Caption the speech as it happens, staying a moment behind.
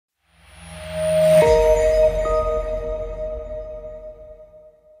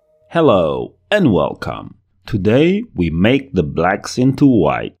Hello and welcome. Today we make the blacks into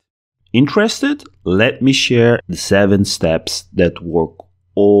white. Interested? Let me share the 7 steps that work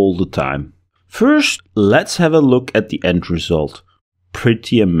all the time. First, let's have a look at the end result.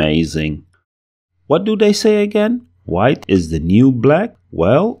 Pretty amazing. What do they say again? White is the new black?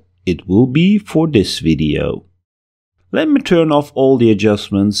 Well, it will be for this video. Let me turn off all the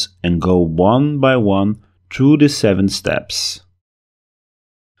adjustments and go one by one through the 7 steps.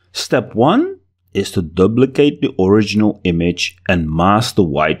 Step 1 is to duplicate the original image and mask the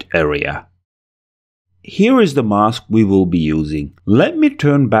white area. Here is the mask we will be using. Let me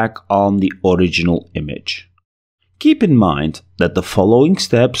turn back on the original image. Keep in mind that the following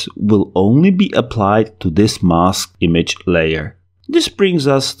steps will only be applied to this masked image layer. This brings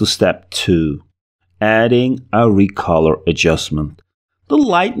us to step 2, adding a recolor adjustment. The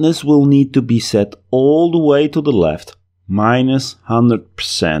lightness will need to be set all the way to the left, minus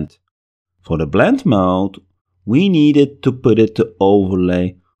 100%. For the blend mode, we needed to put it to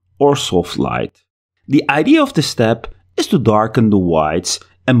overlay or soft light. The idea of this step is to darken the whites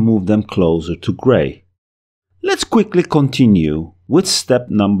and move them closer to gray. Let's quickly continue with step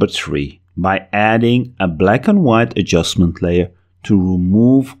number 3 by adding a black and white adjustment layer to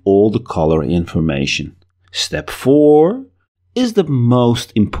remove all the color information. Step 4 is the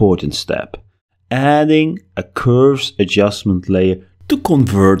most important step, adding a curves adjustment layer to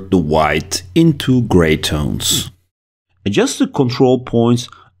convert the white into gray tones. Adjust the control points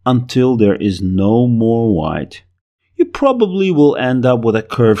until there is no more white. You probably will end up with a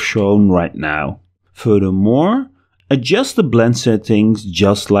curve shown right now. Furthermore, adjust the blend settings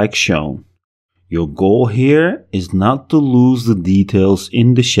just like shown. Your goal here is not to lose the details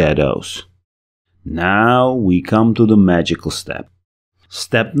in the shadows. Now we come to the magical step.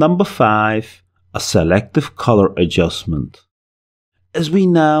 Step number 5, a selective color adjustment. As we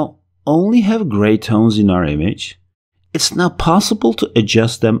now only have gray tones in our image, it's now possible to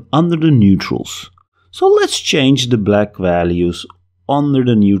adjust them under the neutrals. So let's change the black values under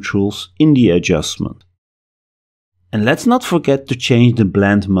the neutrals in the adjustment. And let's not forget to change the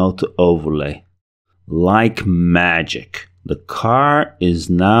blend mode to overlay. Like magic, the car is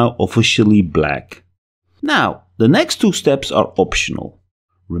now officially black. Now, the next 2 steps are optional.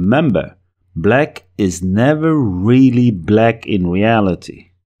 Remember, black is never really black in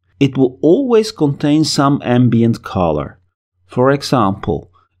reality. It will always contain some ambient color. For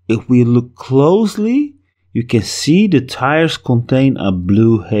example, if we look closely, you can see the tires contain a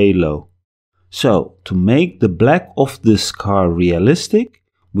blue halo. So, to make the black of this car realistic,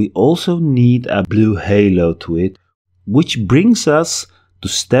 we also need a blue halo to it, which brings us to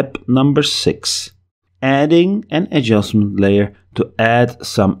step number 6, adding an adjustment layer to add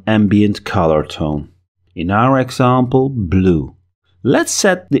some ambient color tone. In our example, blue. Let's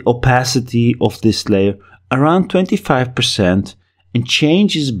set the opacity of this layer around 25% and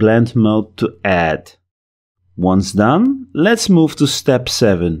change its blend mode to add. Once done, let's move to step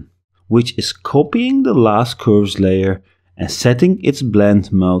 7, which is copying the last curves layer and setting its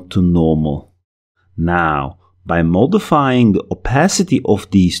blend mode to normal. Now, by modifying the opacity of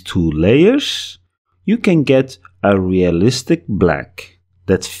these 2 layers, you can get a realistic black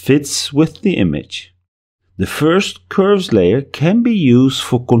that fits with the image. The first curves layer can be used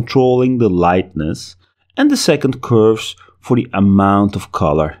for controlling the lightness and the second curves for the amount of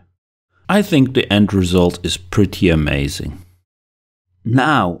color. I think the end result is pretty amazing.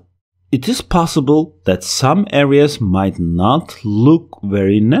 Now, it is possible that some areas might not look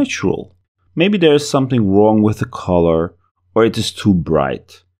very natural. Maybe there is something wrong with the color or it is too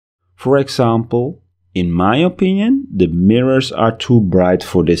bright. For example, in my opinion, the mirrors are too bright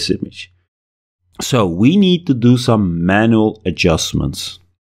for this image. So we need to do some manual adjustments.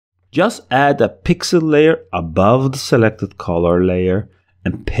 Just add a pixel layer above the selected color layer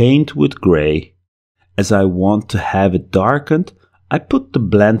and paint with gray. As I want to have it darkened, I put the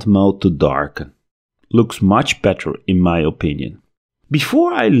blend mode to darken. Looks much better in my opinion.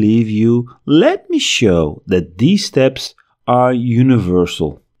 Before I leave you, let me show that these steps are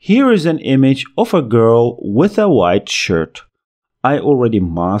universal. Here is an image of a girl with a white shirt. I already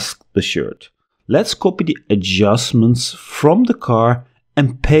masked the shirt. Let's copy the adjustments from the car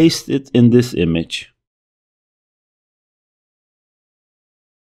and paste it in this image.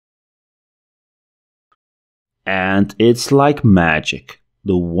 And it's like magic.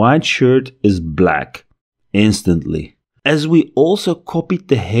 The white shirt is black instantly. As we also copied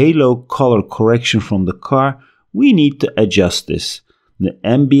the halo color correction from the car, we need to adjust this. The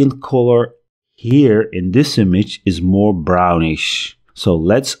ambient color here in this image is more brownish. So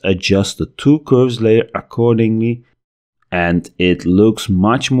let's adjust the 2 curves layer accordingly and it looks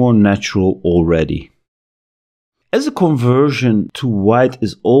much more natural already. As the conversion to white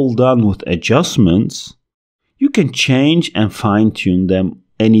is all done with adjustments, you can change and fine-tune them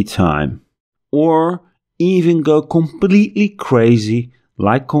anytime, or even go completely crazy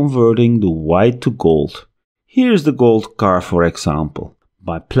like converting the white to gold. Here's the gold car for example.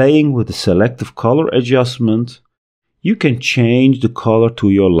 By playing with the selective color adjustment, you can change the color to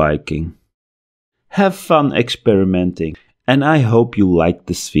your liking. Have fun experimenting, and I hope you liked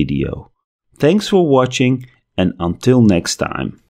this video. Thanks for watching, and until next time.